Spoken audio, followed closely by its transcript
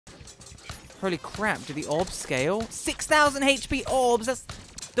Holy crap, do the orbs scale? 6,000 HP orbs! That's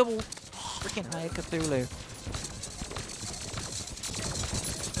double freaking high Cthulhu.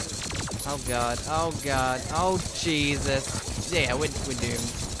 Oh god, oh god, oh Jesus. Yeah, we're doomed.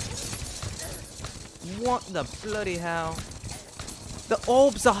 What the bloody hell? The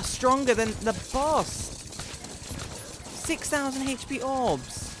orbs are stronger than the boss! 6,000 HP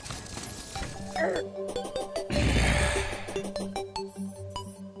orbs!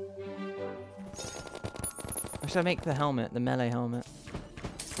 Or should I make the helmet, the melee helmet?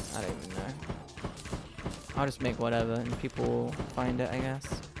 I don't even know. I'll just make whatever and people will find it, I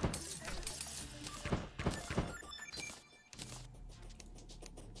guess.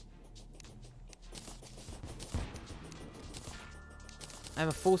 I have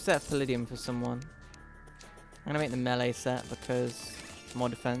a full set of palladium for someone. I'm gonna make the melee set because more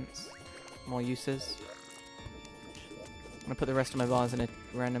defense, more uses. I'm gonna put the rest of my bars in a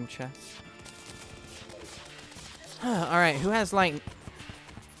random chest. Alright, who has like...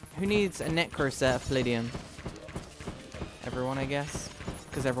 Who needs a necro set of palladium? Everyone, I guess.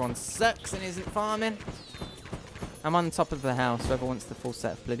 Because everyone sucks and isn't farming. I'm on top of the house, whoever wants the full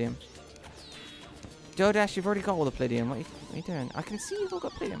set of palladium. Jodash, you've already got all the palladium. What are you doing? I can see you've all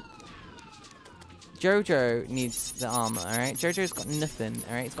got palladium. Jojo needs the armor, alright? Jojo's got nothing,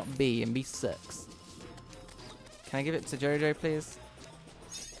 alright? He's got B, and B sucks. Can I give it to Jojo, please?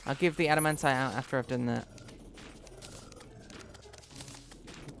 I'll give the adamantite out after I've done that.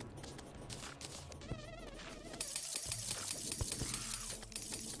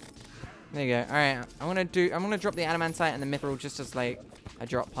 There you go. Alright, I'm gonna drop the adamantite and the mithril just as like a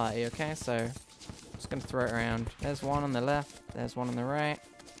drop party, okay? So just gonna throw it around. There's one on the left, there's one on the right.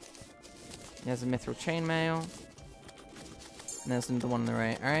 There's a mithril chainmail. And there's another one on the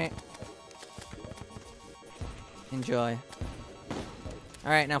right, alright? Enjoy.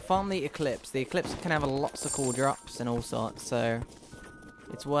 Alright, now farm the Eclipse. The Eclipse can have lots of cool drops and all sorts, so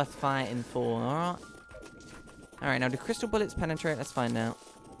it's worth fighting for, alright? Alright, now do crystal bullets penetrate? Let's find out.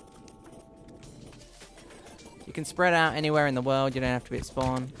 You can spread out anywhere in the world, you don't have to be at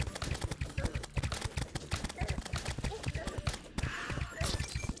spawn.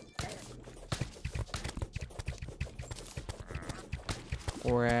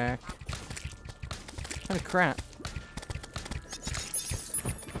 Orac. Holy crap.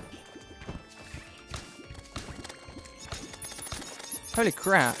 Holy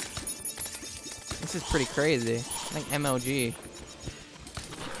crap. This is pretty crazy. I think MLG.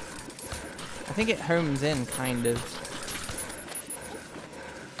 I think it homes in, kind of.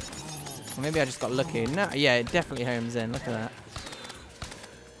 Or maybe I just got lucky. No, yeah, it definitely homes in. Look at that.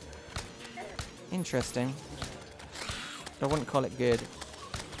 Interesting. I wouldn't call it good.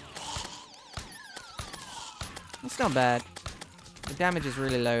 It's not bad. The damage is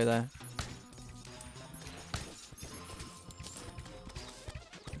really low, though.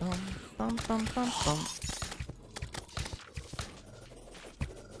 Bum, bum, bum, bum, bum.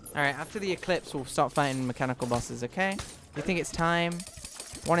 Alright, after the Eclipse, we'll start fighting mechanical bosses, okay? You think it's time?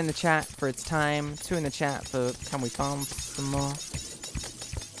 1 in the chat for it's time. 2 in the chat for can we farm some more?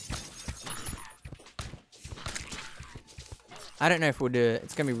 I don't know if we'll do it.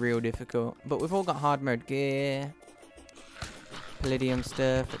 It's going to be real difficult. But we've all got hard mode gear. Palladium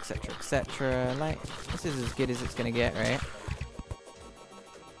stuff, etc, etc. Like, this is as good as it's going to get, right?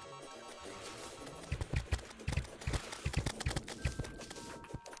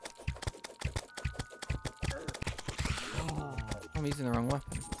 I'm using the wrong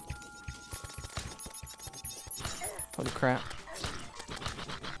weapon. Holy crap.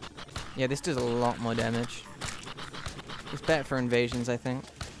 Yeah, this does a lot more damage. It's better for invasions, I think.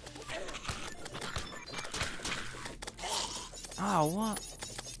 Oh, what?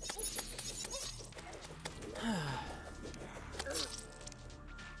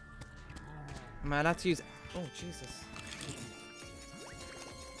 Am I allowed to use... Oh, Jesus.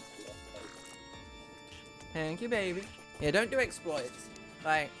 Thank you, baby. Yeah, don't do exploits.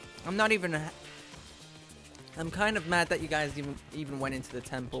 Like, I'm not even... I'm kind of mad that you guys even went into the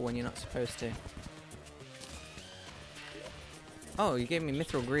temple when you're not supposed to. Oh, you gave me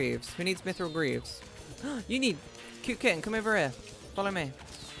mithril greaves. Who needs mithril greaves? You need... Cute kitten, come over here. Follow me.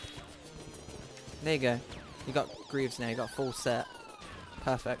 There you go. You got greaves now. You got full set.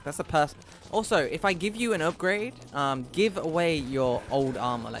 Perfect. That's a Also, if I give you an upgrade, give away your old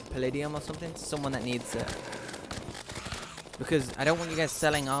armor, like palladium or something, to someone that needs it. Because I don't want you guys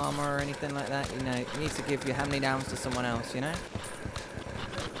selling armor or anything like that. You know, you need to give your hand-me-downs to someone else, you know?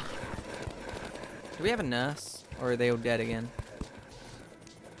 Do we have a nurse? Or are they all dead again?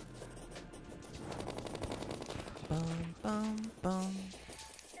 Bum, bum, bum.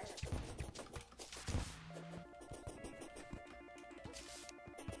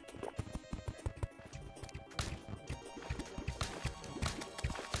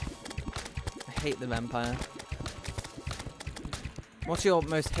 hate the vampire. What's your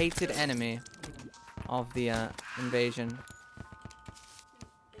most hated enemy of the invasion?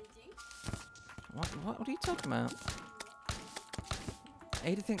 What are you talking about?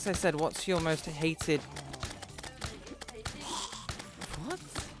 Ada thinks I said, what's your most hated... What?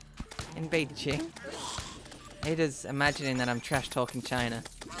 In Beijing? Ada's imagining that I'm trash talking China.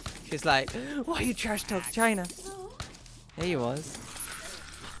 She's like, why are you trash talking China? There he was.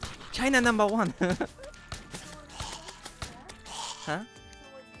 China #1. Huh?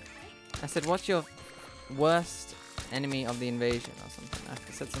 I said, what's your worst enemy of the invasion or something? I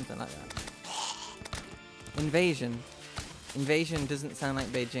said something like that. Invasion. Invasion doesn't sound like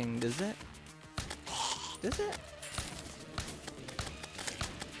Beijing, does it? Does it?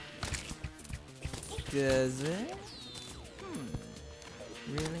 Does it?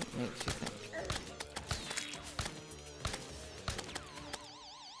 Really makes you think.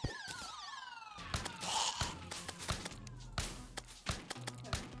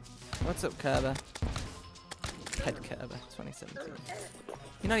 What's up, Kerber? Pet Kerber, 2017.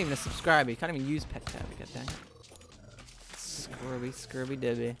 You're not even a subscriber. You can't even use Pet Kerber, god dang it. Scrubby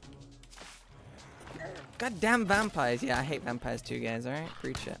dibby. Goddamn vampires. Yeah, I hate vampires too, guys, alright?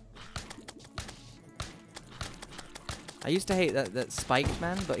 Preach it. I used to hate that spiked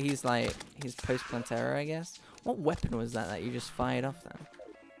man, but he's post-Plantera, I guess. What weapon was that you just fired off then?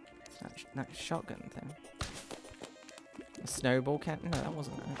 That shotgun thing. A snowball cannon? No, that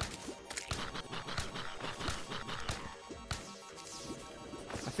wasn't it.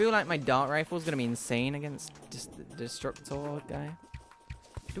 I feel like my dart rifle is going to be insane against the Destructor guy.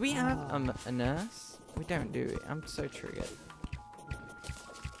 Do we have a nurse? We don't, do we? I'm so triggered.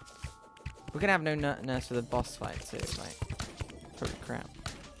 We're going to have no nurse for the boss fight too. Like, holy crap.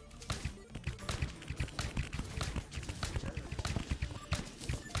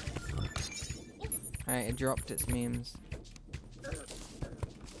 Alright, it dropped its memes.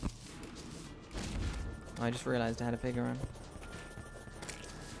 I just realised I had a pig around.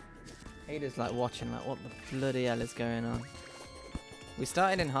 Ada's like watching, like, what the bloody hell is going on? We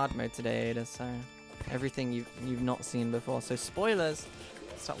started in hard mode today, Ada, so everything you've not seen before. So spoilers.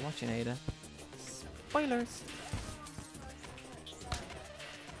 Stop watching, Ada. Spoilers.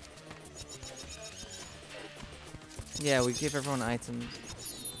 Yeah, we give everyone items.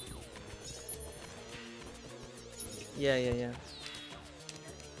 Yeah.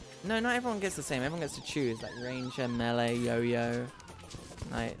 No, not everyone gets the same. Everyone gets to choose, like ranger, melee, yo-yo.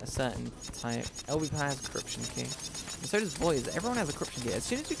 Like a certain type. LB player has a corruption key. And so does boys. Everyone has a corruption key. As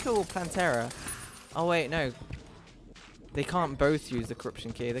soon as we kill Plantera. Oh wait, no. They can't both use the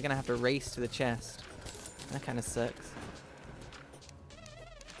corruption key. They're gonna have to race to the chest. That kind of sucks.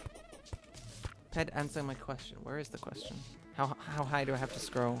 Ped, answer my question. Where is the question? How high do I have to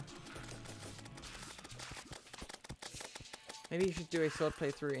scroll? Maybe you should do a sword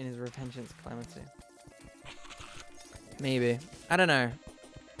playthrough in his Revengeance Calamity. Maybe. I don't know.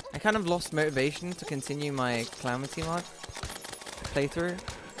 I kind of lost motivation to continue my Calamity mod playthrough.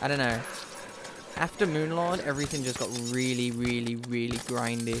 I don't know. After Moonlord, everything just got really, really, really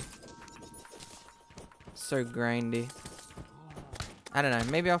grindy. So grindy. I don't know.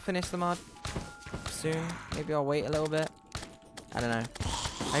 Maybe I'll finish the mod soon. Maybe I'll wait a little bit. I don't know.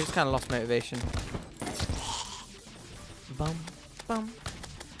 I just kind of lost motivation. Bum, bum.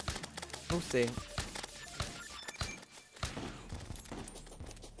 We'll see.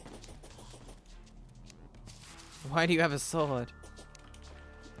 Why do you have a sword?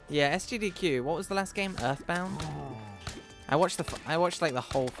 Yeah, SGDQ. What was the last game? Earthbound? I watched like the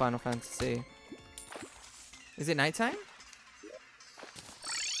whole Final Fantasy. Is it nighttime?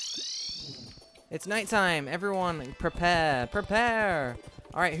 It's nighttime. Everyone, prepare. Prepare.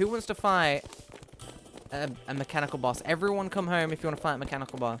 All right, who wants to fight a mechanical boss? Everyone come home if you want to fight a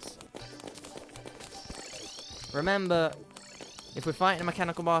mechanical boss. Remember, if we're fighting a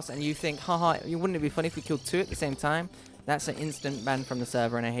mechanical boss and you think, haha, wouldn't it be funny if we killed two at the same time? That's an instant ban from the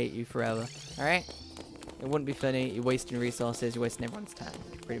server and I hate you forever. Alright? It wouldn't be funny. You're wasting resources. You're wasting everyone's time.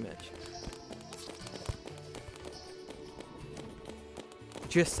 Pretty much.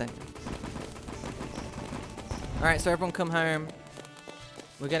 Just saying. Alright, so everyone come home.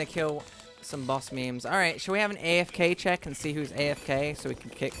 We're going to kill some boss memes. Alright, shall we have an AFK check and see who's AFK so we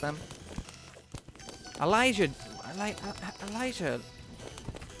can kick them? Elijah. Elijah.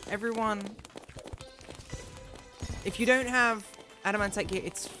 Everyone. If you don't have adamantite gear,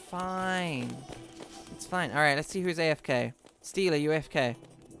 it's fine. It's fine. Alright, let's see who's AFK. Steel, are you AFK?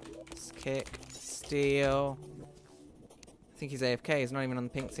 Let's kick. Steel. I think he's AFK. He's not even on the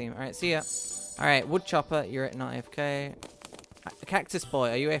pink team. Alright, see ya. Alright, Woodchopper, you're not AFK. Cactus Boy,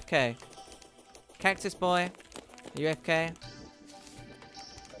 are you AFK? Cactus boy. Are you AFK?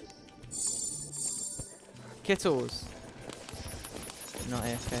 Kittles. Not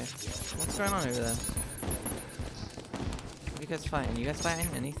AFK. What's going on over there? What are you guys fighting? You guys fighting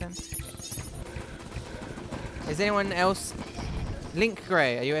anything? Is anyone else? Link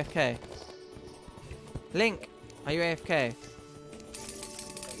Grey, are you AFK? Link, are you AFK?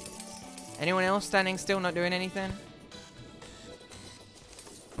 Anyone else standing still, not doing anything?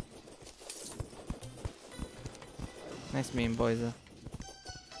 Nice meme, boyser.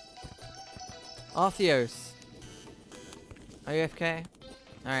 Artheos. Are you AFK?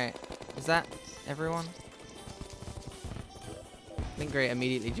 Alright. Is that everyone? Link Grey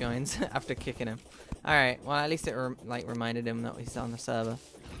immediately joins after kicking him. Alright, well at least it reminded him that he's on the server.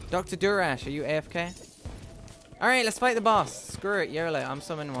 Dr. Durash, are you AFK? Alright, let's fight the boss. Screw it, YOLO, I'm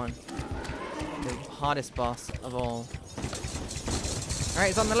summoning one. The hardest boss of all. Alright,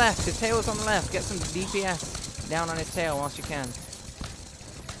 he's on the left. His tail's on the left. Get some DPS down on his tail whilst you can.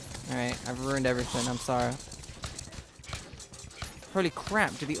 Alright, I've ruined everything. I'm sorry. Holy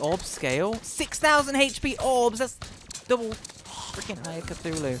crap, do the orbs scale? 6,000 HP orbs! That's double freaking Eye of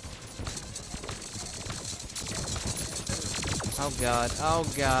Cthulhu. Oh god, oh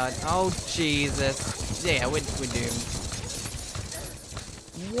god, oh Jesus. Yeah, we're doomed.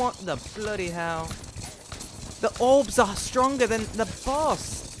 What the bloody hell? The orbs are stronger than the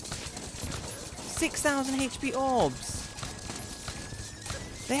boss! 6,000 HP orbs!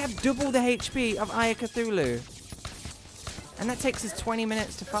 They have double the HP of Eye of Cthulhu. And that takes us 20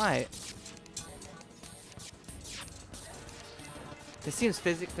 minutes to fight. This seems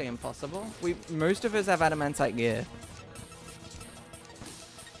physically impossible. Most of us have adamantite gear.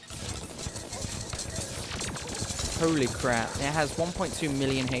 Holy crap. It has 1.2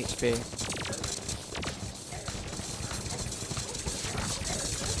 million HP.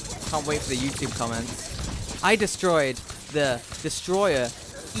 Can't wait for the YouTube comments. I destroyed the Destroyer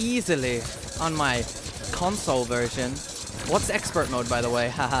easily on my console version. What's expert mode, by the way?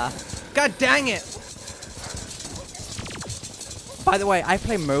 Haha. God dang it! By the way, I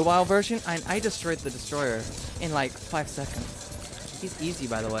play mobile version and I destroyed the Destroyer in like 5 seconds. He's easy,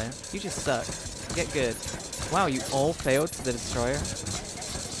 by the way. You just suck. Get good. Wow, you all failed to the Destroyer?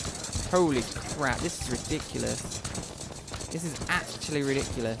 Holy crap, this is ridiculous. This is actually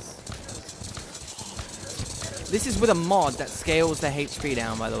ridiculous. This is with a mod that scales the HP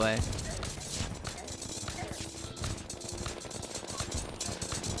down, by the way.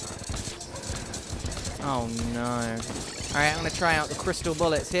 Oh no. Alright, I'm gonna try out the crystal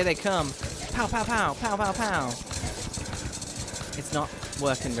bullets. Here they come. Pow, pow, pow, pow, pow, pow. It's not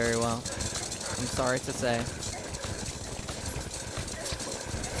working very well. I'm sorry to say.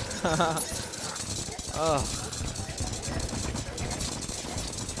 Oh.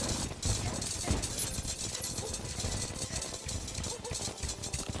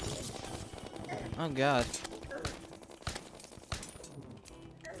 Oh god.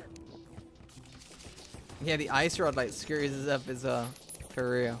 Yeah, the ice rod like screws us up as well.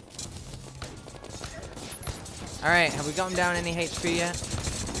 For real. Alright, have we gotten down any HP yet?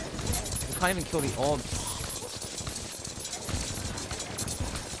 We can't even kill the orbs.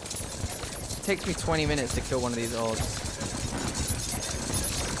 It takes me 20 minutes to kill one of these orbs.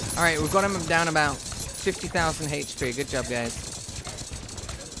 Alright, we've got him down about 50,000 HP. Good job, guys.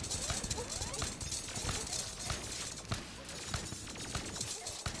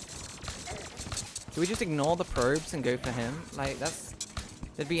 Do we just ignore the probes and go for him? Like,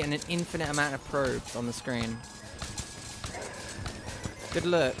 there'd be an infinite amount of probes on the screen. Good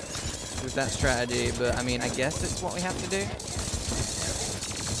luck with that strategy, but I mean, I guess it's what we have to do.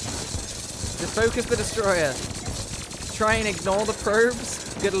 Just focus the Destroyer. Try and ignore the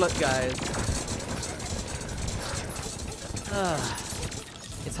probes. Good luck, guys.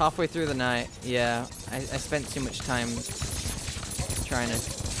 It's halfway through the night. Yeah, I spent too much time trying to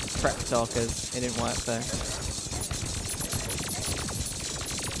prep talkers. It didn't work though.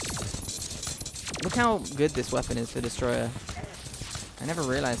 Look how good this weapon is for Destroyer. I never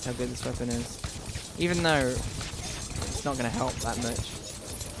realized how good this weapon is. Even though it's not going to help that much.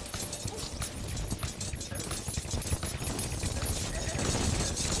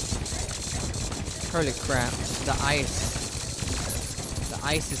 Holy crap. The ice. The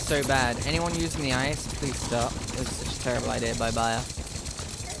ice is so bad. Anyone using the ice, please stop. It was such a terrible idea by Bayer.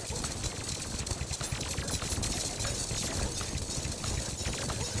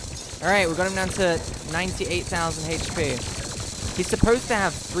 Alright, we got him down to 98,000 HP. He's supposed to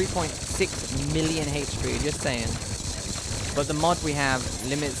have 3.6 million HP, just saying. But the mod we have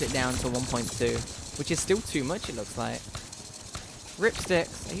limits it down to 1.2, which is still too much, it looks like.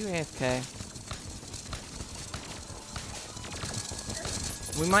 Ripsticks, are you AFK?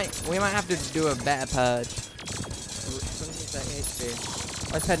 We might have to do a better purge. 30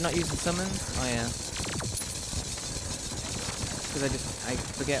 HP. Why is Ped not using summons? Oh yeah. Because I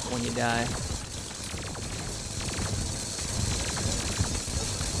forget when you die.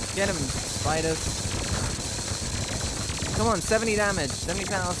 Get him, spiders. Come on, 70 damage,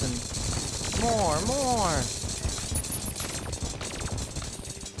 70,000. More.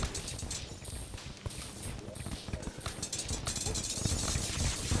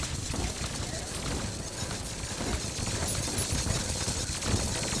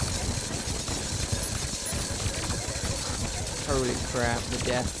 Holy crap, the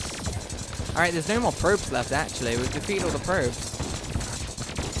deaths. Alright, there's no more probes left actually. We've defeated all the probes.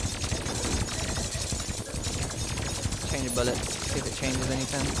 Change of bullets, see if it changes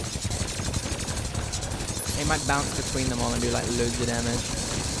anything. It might bounce between them all and do like loads of damage.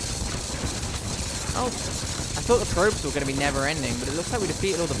 Oh, I thought the probes were going to be never ending, but it looks like we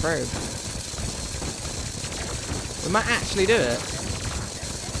defeated all the probes. We might actually do it.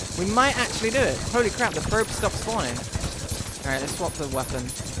 Holy crap, the probe stopped spawning. Alright, let's swap the weapon.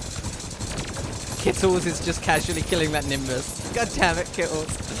 Kittles is just casually killing that Nimbus. God damn it, Kittles.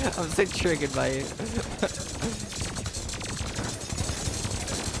 I'm so triggered by you.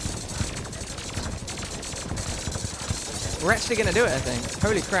 We're actually gonna do it, I think.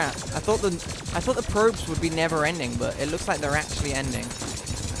 Holy crap. I thought the probes would be never ending, but it looks like they're actually ending.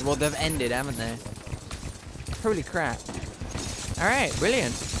 Well, they've ended, haven't they? Holy crap. Alright,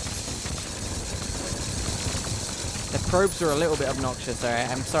 brilliant. The probes are a little bit obnoxious, alright.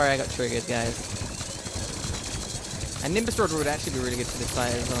 I'm sorry I got triggered, guys. And Nimbus Rod would actually be really good for this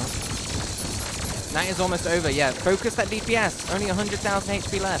fight as well. Night is almost over, yeah. Focus that DPS. Only 100,000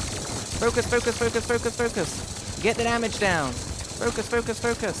 HP left. Focus. Get the damage down. Focus.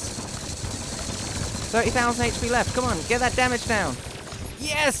 30,000 HP left. Come on, get that damage down.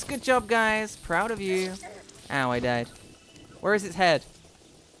 Yes, good job, guys. Proud of you. Ow, I died. Where is its head?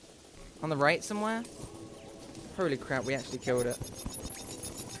 On the right somewhere? Holy crap, we actually killed it.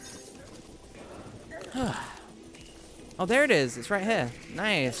 Oh, there it is. It's right here.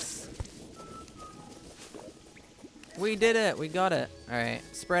 Nice. We did it. We got it. Alright,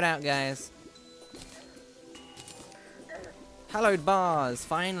 spread out, guys. Hallowed bars.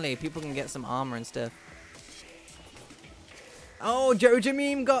 Finally, people can get some armor and stuff. Oh, Joja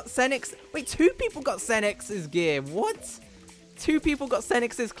Meme got Senix. Wait, 2 people got Senix's gear. What? 2 people got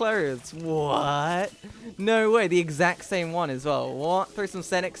Senix's clothes. What? No way. The exact same one as well. What? Throw some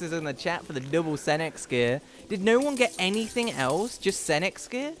Senixes in the chat for the double Senix gear. Did no one get anything else? Just Senix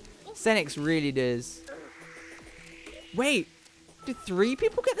gear? Senix really does. Wait. Did 3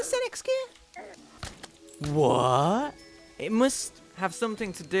 people get the Senix gear? What? It must have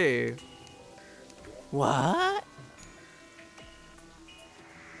something to do. What?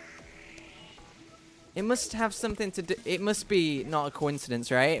 It must have something to do. It must be not a coincidence,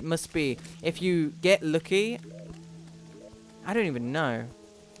 right? It must be if you get lucky. I don't even know.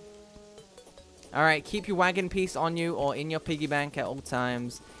 Alright, keep your wagon piece on you or in your piggy bank at all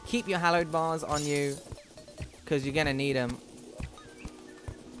times. Keep your hallowed bars on you because you're going to need them.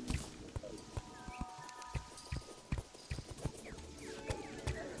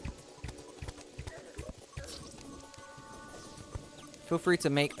 Feel free to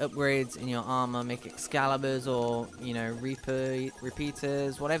make upgrades in your armor, make Excaliburs or, you know,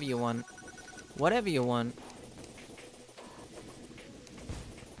 repeaters, whatever you want. Whatever you want.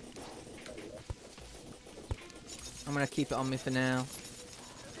 I'm gonna keep it on me for now.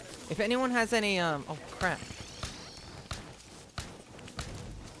 If anyone has any, oh crap.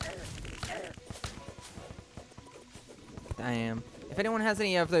 Damn. If anyone has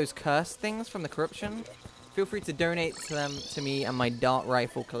any of those curse things from the corruption, feel free to donate them to me and my dart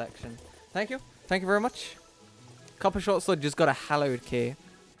rifle collection. Thank you. Thank you very much. Copper Short Sword just got a hallowed key.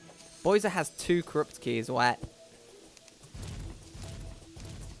 Boyser has 2 corrupt keys. What?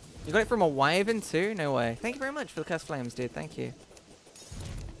 You got it from a wyvern too? No way. Thank you very much for the cursed flames, dude. Thank you.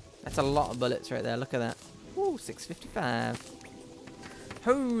 That's a lot of bullets right there. Look at that. Ooh, 655.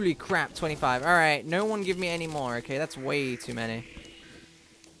 Holy crap, 25. Alright, no one give me any more, okay? That's way too many.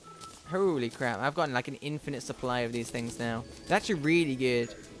 Holy crap, I've gotten like an infinite supply of these things now. It's actually really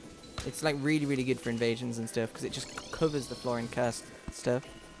good. It's like really, really good for invasions and stuff because it just covers the floor in cursed stuff.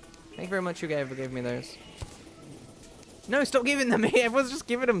 Thank you very much, whoever gave me those. No, stop giving them to me. Everyone's just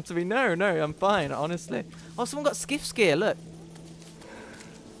giving them to me. No, I'm fine, honestly. Oh, someone got Skiff's gear, look.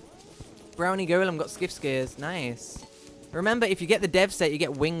 Brownie Golem got Skiff's gears. Nice. Remember, if you get the dev set, you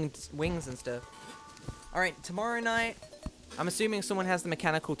get wings and stuff. Alright, tomorrow night, I'm assuming someone has the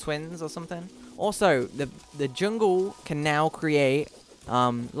mechanical twins or something. Also, the jungle can now create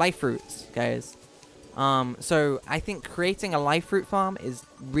life fruits, guys. So I think creating a life fruit farm is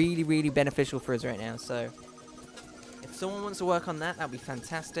really, really beneficial for us right now. So if someone wants to work on that, that'd be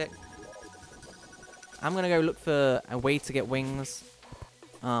fantastic. I'm gonna go look for a way to get wings.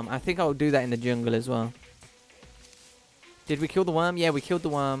 I think I'll do that in the jungle as well. Did we kill the worm? Yeah, we killed the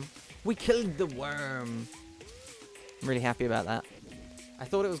worm. We killed the worm. I'm really happy about that. I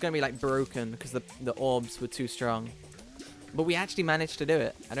thought it was gonna be like broken because the orbs were too strong, but we actually managed to do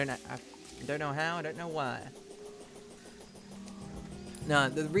it. I don't know how. I don't know why. No,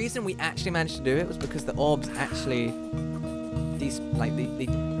 the reason we actually managed to do it was because the orbs actually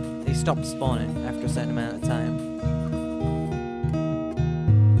they stopped spawning after a certain amount of time.